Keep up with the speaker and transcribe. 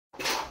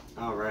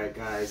All right,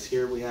 guys,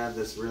 here we have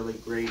this really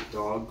great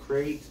dog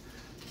crate.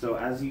 So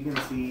as you can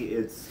see,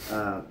 it's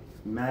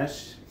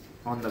mesh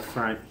on the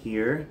front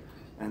here,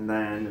 and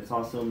then it's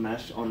also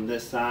mesh on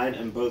this side,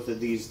 and both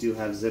of these do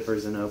have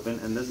zippers and open,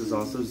 and this is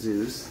also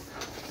Zeus.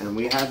 And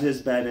we have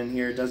his bed in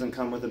here. It doesn't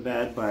come with a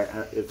bed, but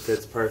it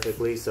fits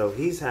perfectly, so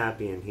he's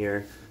happy in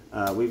here.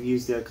 We've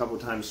used it a couple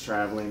times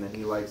traveling, and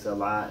he likes it a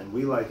lot, and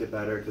we like it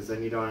better because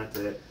then you don't have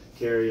to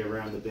carry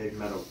around the big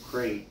metal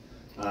crate.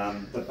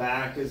 The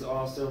back is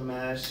also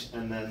mesh,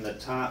 and then the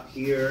top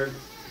here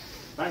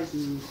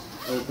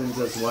opens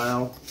as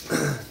well,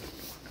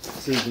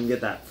 so you can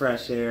get that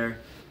fresh air.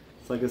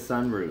 It's like a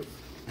sunroof.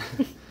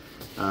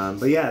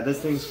 But yeah, this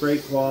thing's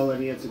great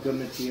quality. It's a good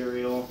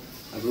material.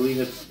 I believe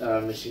it's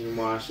machine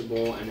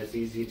washable, and it's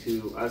easy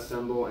to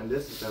assemble and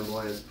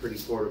disassemble, and it's pretty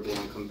portable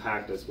and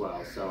compact as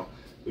well. So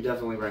we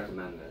definitely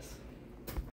recommend this.